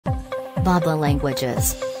bab.la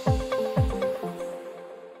languages.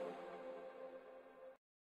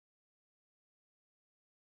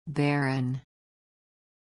 Barren.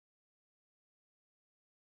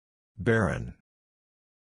 Barren.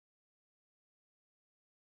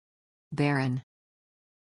 Barren.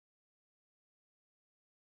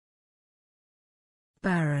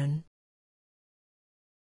 Barren.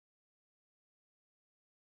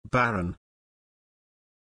 Barren.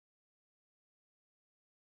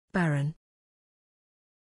 Barren.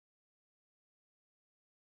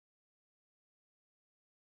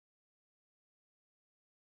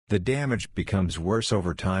 The damage becomes worse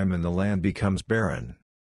over time and the land becomes barren.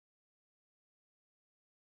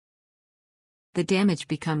 The damage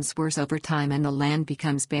becomes worse over time and the land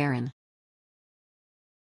becomes barren.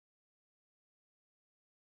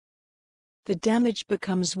 The damage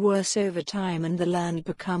becomes worse over time and the land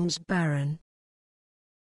becomes barren.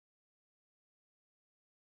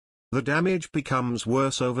 The damage becomes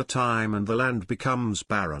worse over time and the land becomes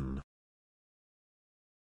barren.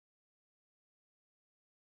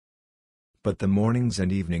 But the mornings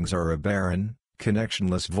and evenings are a barren,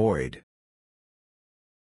 connectionless void.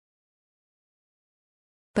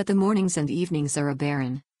 But the mornings and evenings are a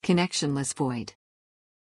barren, connectionless void.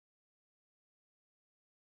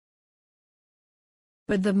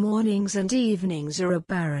 But the mornings and evenings are a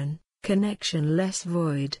barren, connectionless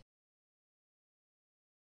void.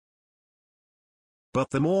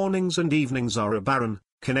 But the mornings and evenings are a barren,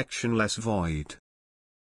 connectionless void.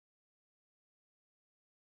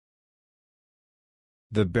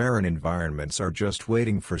 The barren environments are just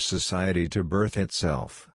waiting for society to birth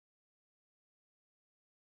itself.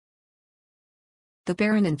 The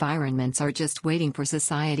barren environments are just waiting for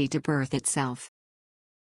society to birth itself.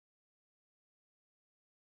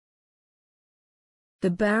 The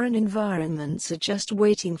barren environments are just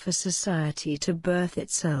waiting for society to birth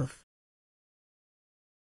itself.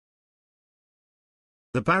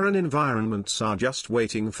 The barren environments are just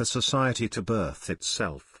waiting for society to birth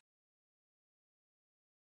itself.